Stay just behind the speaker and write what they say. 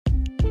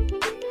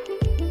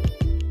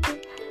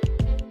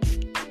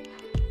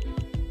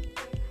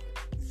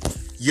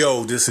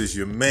Yo, this is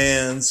your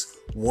man's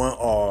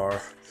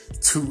 1R,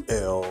 2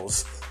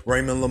 L's,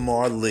 Raymond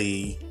Lamar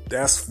Lee.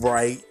 That's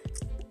right.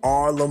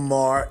 R.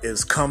 Lamar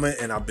is coming,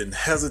 and I've been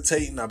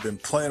hesitating. I've been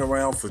playing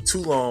around for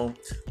too long.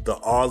 The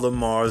R.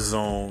 Lamar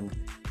Zone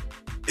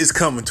is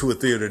coming to a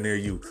theater near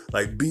you.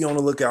 Like, be on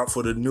the lookout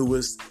for the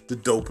newest, the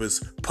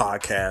dopest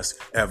podcast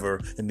ever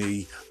in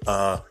the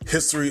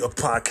history of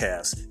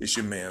podcasts. It's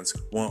your man's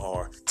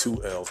 1R,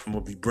 2 L's. I'm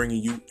going to be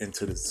bringing you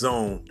into the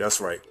zone. That's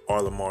right,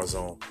 R. Lamar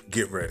Zone.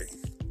 Get ready.